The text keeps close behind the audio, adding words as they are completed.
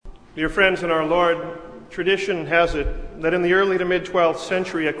Dear friends in our Lord, tradition has it that in the early to mid-12th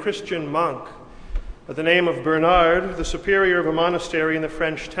century, a Christian monk by the name of Bernard, the superior of a monastery in the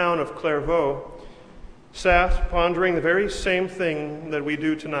French town of Clairvaux, sat pondering the very same thing that we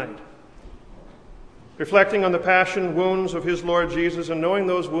do tonight. Reflecting on the passion wounds of his Lord Jesus and knowing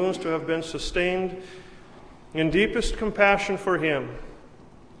those wounds to have been sustained in deepest compassion for him,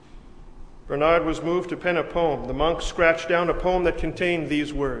 Bernard was moved to pen a poem. The monk scratched down a poem that contained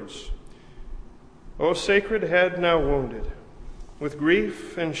these words: O sacred head now wounded, with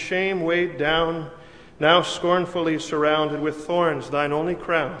grief and shame weighed down, now scornfully surrounded with thorns thine only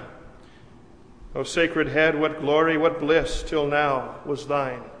crown. O sacred head, what glory, what bliss till now was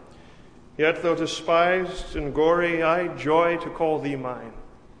thine. Yet though despised and gory, I joy to call thee mine.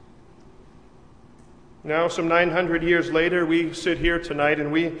 Now, some 900 years later, we sit here tonight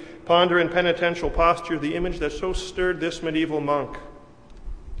and we ponder in penitential posture the image that so stirred this medieval monk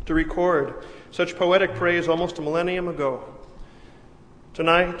to record such poetic praise almost a millennium ago.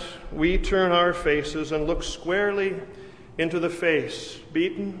 Tonight, we turn our faces and look squarely into the face,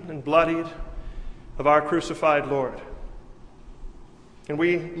 beaten and bloodied, of our crucified Lord. And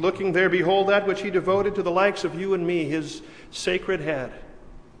we, looking there, behold that which he devoted to the likes of you and me, his sacred head.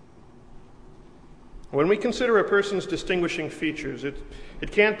 When we consider a person's distinguishing features, it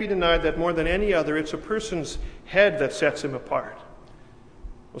can't be denied that more than any other, it's a person's head that sets him apart.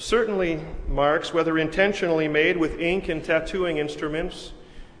 Well, certainly marks, whether intentionally made with ink and tattooing instruments,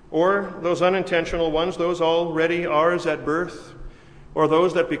 or those unintentional ones, those already ours at birth, or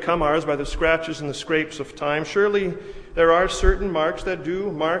those that become ours by the scratches and the scrapes of time. Surely there are certain marks that do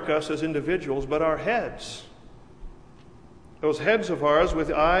mark us as individuals, but our heads, those heads of ours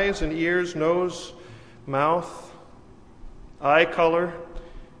with eyes and ears, nose, mouth, eye color,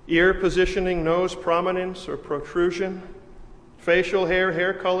 ear positioning, nose prominence or protrusion, facial hair,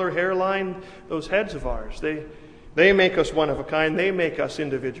 hair color, hairline, those heads of ours, they make us one of a kind. They make us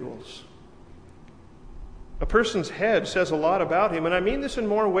individuals. A person's head says a lot about him, and I mean this in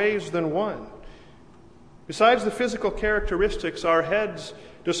more ways than one. Besides the physical characteristics, our heads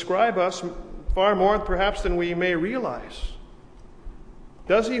describe us far more perhaps than we may realize.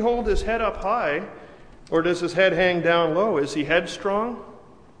 Does he hold his head up high, or does his head hang down low? Is he headstrong,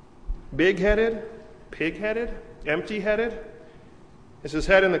 big-headed, pig-headed, empty-headed? Is his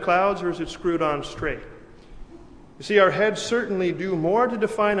head in the clouds, or is it screwed on straight? You see, our heads certainly do more to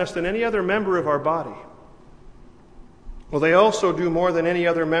define us than any other member of our body. Well, they also do more than any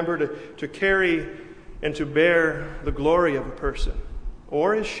other member to carry and to bear the glory of a person,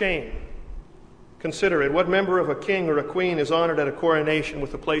 or his shame. Consider it. What member of a king or a queen is honored at a coronation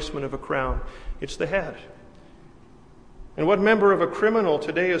with the placement of a crown? It's the head. And what member of a criminal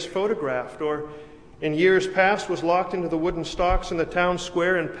today is photographed or in years past was locked into the wooden stocks in the town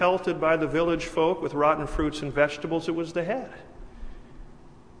square and pelted by the village folk with rotten fruits and vegetables? It was the head.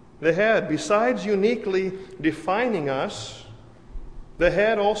 The head, besides uniquely defining us, the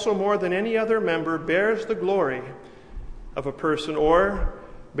head also more than any other member bears the glory of a person or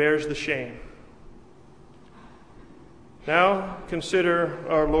bears the shame. Now consider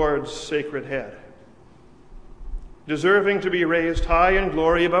our Lord's sacred head, deserving to be raised high in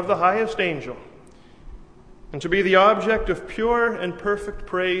glory above the highest angel, and to be the object of pure and perfect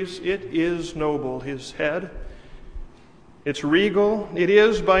praise. It is noble, his head. It's regal. It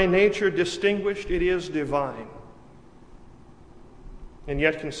is by nature distinguished. It is divine. And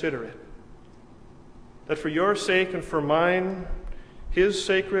yet consider it, that for your sake and for mine, his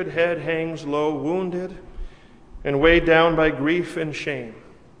sacred head hangs low, wounded, and weighed down by grief and shame.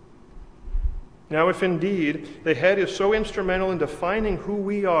 Now, if indeed the head is so instrumental in defining who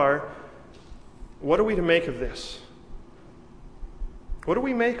we are, what are we to make of this? What do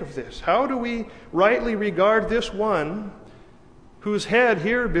we make of this? How do we rightly regard this one whose head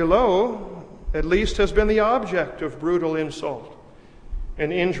here below, at least, has been the object of brutal insult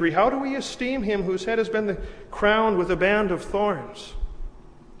and injury? How do we esteem him whose head has been crowned with a band of thorns?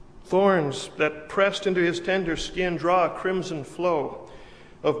 Thorns that pressed into his tender skin draw a crimson flow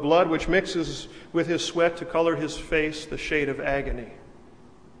of blood which mixes with his sweat to color his face the shade of agony.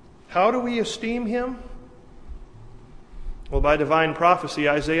 How do we esteem him? Well, by divine prophecy,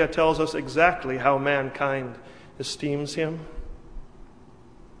 Isaiah tells us exactly how mankind esteems him.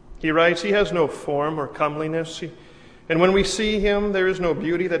 He writes, he has no form or comeliness, and when we see him, there is no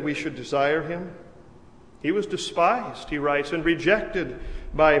beauty that we should desire him. He was despised, he writes, and rejected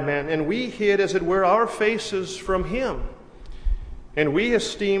by men, and we hid, as it were, our faces from him. And we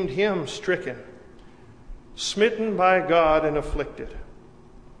esteemed him stricken, smitten by God, and afflicted.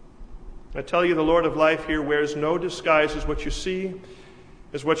 I tell you, the Lord of life here wears no disguises. What you see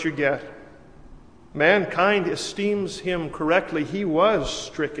is what you get. Mankind esteems him correctly. He was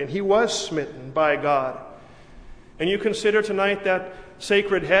stricken. He was smitten by God. And you consider tonight that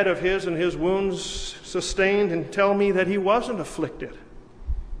sacred head of his and his wounds sustained and tell me that he wasn't afflicted.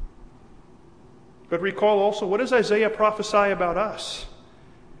 But recall also, what does Isaiah prophesy about us?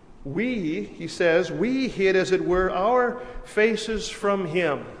 We, he says, we hid, as it were, our faces from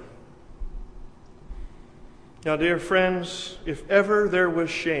him. Now, dear friends, if ever there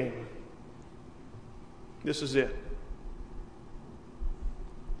was shame, this is it.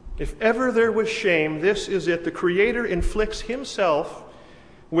 If ever there was shame, this is it. The Creator inflicts himself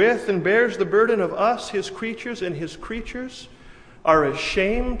with and bears the burden of us, his creatures, and his creatures are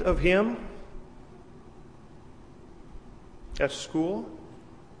ashamed of him at school,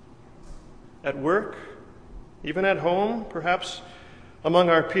 at work, even at home, perhaps among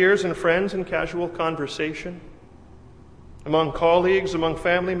our peers and friends in casual conversation, among colleagues, among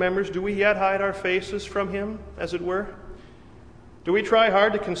family members. Do we yet hide our faces from him, as it were? Do we try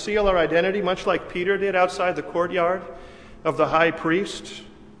hard to conceal our identity, much like Peter did outside the courtyard of the high priest?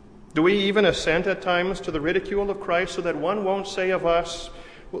 Do we even assent at times to the ridicule of Christ so that one won't say of us,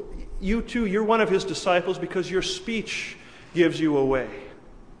 well, you too, you're one of his disciples because your speech gives you away?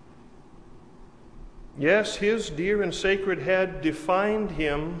 Yes, his dear and sacred head defined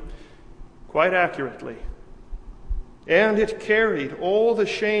him quite accurately. And it carried all the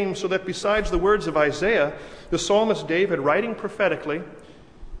shame, so that besides the words of Isaiah, the psalmist David, writing prophetically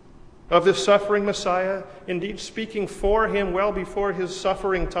of this suffering Messiah, indeed speaking for him well before his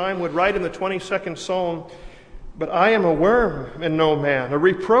suffering time, would write in the 22nd Psalm, "But I am a worm and no man, a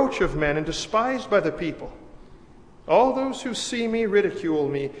reproach of men and despised by the people. All those who see me ridicule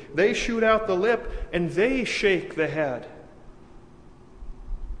me. They shoot out the lip and they shake the head."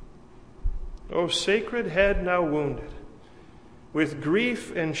 O sacred head now wounded, with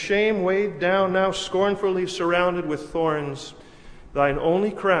grief and shame weighed down, now scornfully surrounded with thorns, thine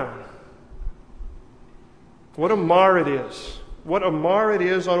only crown. What a mar it is. What a mar it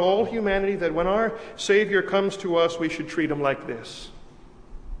is on all humanity that when our Savior comes to us, we should treat him like this.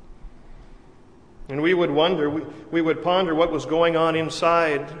 And we would wonder, we would ponder what was going on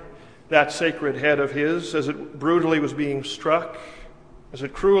inside that sacred head of his as it brutally was being struck, as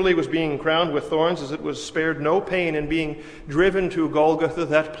it cruelly was being crowned with thorns, as it was spared no pain in being driven to Golgotha,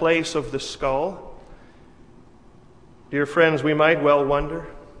 that place of the skull. Dear friends, we might well wonder,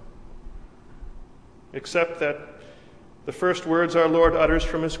 except that the first words our Lord utters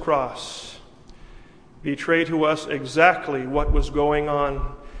from his cross betray to us exactly what was going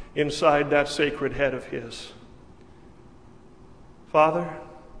on inside that sacred head of his. Father,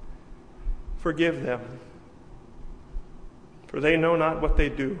 forgive them, for they know not what they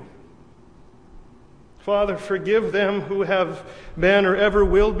do. Father, forgive them who have been or ever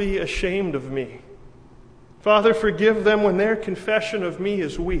will be ashamed of me. Father, forgive them when their confession of me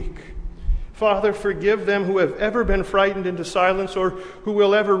is weak. Father, forgive them who have ever been frightened into silence or who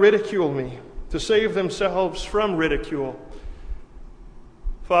will ever ridicule me to save themselves from ridicule.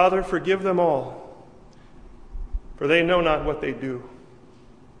 Father, forgive them all, for they know not what they do.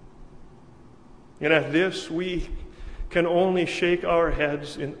 And at this we can only shake our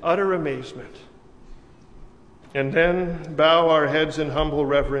heads in utter amazement and then bow our heads in humble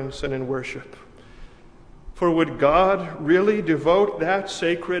reverence and in worship. For would God really devote that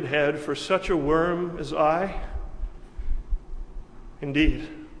sacred head for such a worm as I? Indeed.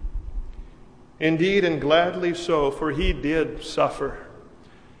 Indeed, and gladly so, for he did suffer.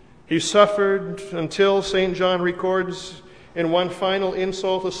 He suffered until, St. John records, in one final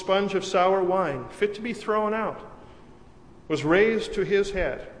insult, a sponge of sour wine, fit to be thrown out, was raised to his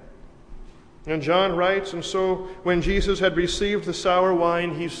head. And John writes, and so when Jesus had received the sour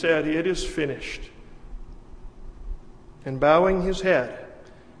wine, he said, "It is finished." And bowing his head,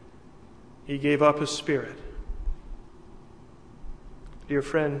 he gave up his spirit. Dear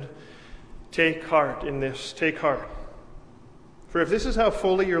friend, take heart in this. Take heart. For if this is how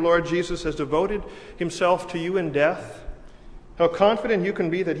fully your Lord Jesus has devoted himself to you in death, how confident you can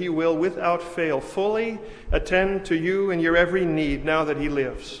be that he will, without fail, fully attend to you and your every need now that he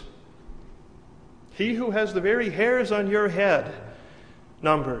lives. He who has the very hairs on your head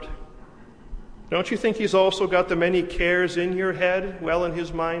numbered. Don't you think he's also got the many cares in your head well in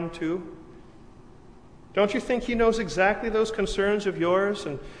his mind too? Don't you think he knows exactly those concerns of yours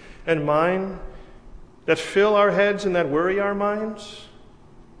and mine that fill our heads and that worry our minds?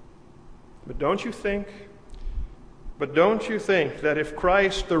 But don't you think that if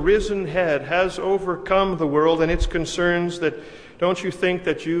Christ, the risen head, has overcome the world and its concerns, don't you think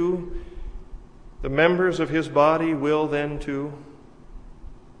that you, the members of his body, will then too?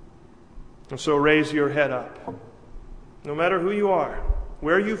 And so raise your head up. No matter who you are,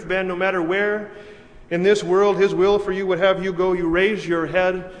 where you've been, no matter where in this world His will for you would have you go, you raise your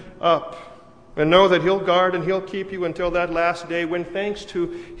head up and know that He'll guard and He'll keep you until that last day when, thanks to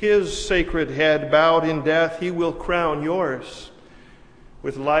His sacred head bowed in death, He will crown yours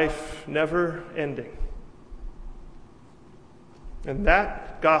with life never ending. And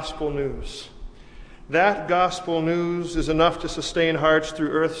that gospel news is enough to sustain hearts through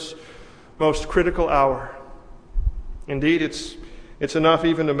earth's most critical hour. Indeed, it's enough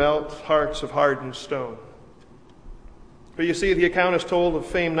even to melt hearts of hardened stone. But you see, the account is told of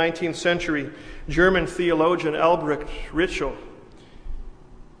famed 19th century German theologian Albrecht Ritschl.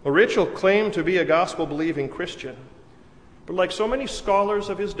 Well, Ritschl claimed to be a gospel-believing Christian. But like so many scholars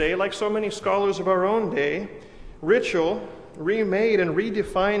of his day, like so many scholars of our own day, Ritschl remade and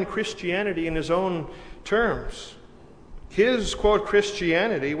redefined Christianity in his own terms. His, quote,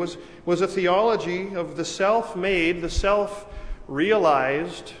 Christianity was a theology of the self-made, the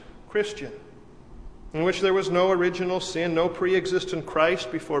self-realized Christian, in which there was no original sin, no pre-existent Christ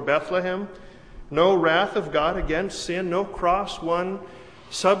before Bethlehem, no wrath of God against sin, no cross-won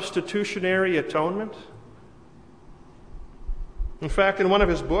substitutionary atonement. In fact, in one of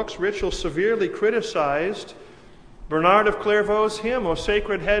his books, Ritschl severely criticized Bernard of Clairvaux's hymn, O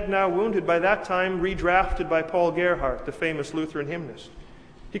Sacred Head Now Wounded, by that time redrafted by Paul Gerhardt, the famous Lutheran hymnist.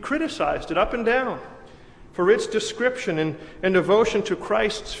 He criticized it up and down for its description and devotion to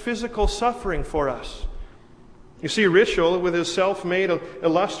Christ's physical suffering for us. You see, Ritschl, with his self-made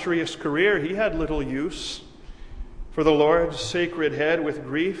illustrious career, he had little use for the Lord's sacred head with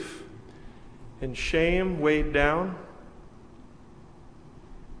grief and shame weighed down.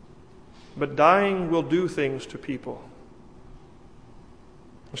 But dying will do things to people.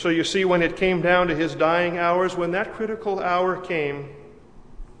 So you see, when it came down to his dying hours, when that critical hour came,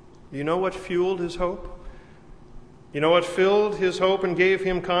 you know what fueled his hope? You know what filled his hope and gave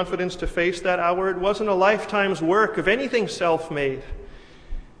him confidence to face that hour? It wasn't a lifetime's work of anything self-made.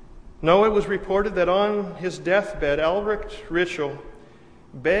 No, it was reported that on his deathbed, Albrecht Ritschl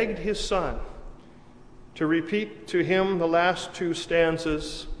begged his son to repeat to him the last two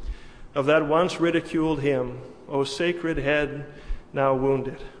stanzas of that once ridiculed hymn, O Sacred Head Now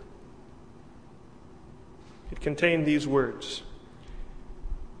Wounded. It contained these words,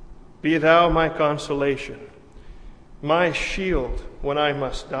 Be thou my consolation, my shield when I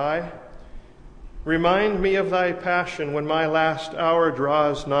must die. Remind me of thy passion when my last hour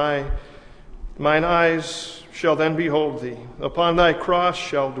draws nigh. Mine eyes shall then behold thee, upon thy cross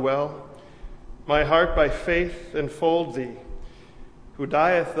shall dwell. My heart by faith enfold thee. Who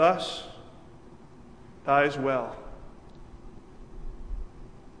dieth thus, dies well.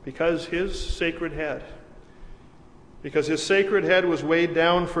 Because his sacred head was weighed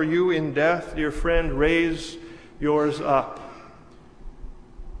down for you in death, dear friend, raise yours up,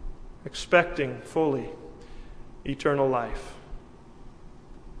 expecting fully eternal life.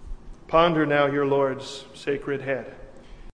 Ponder now your Lord's sacred head.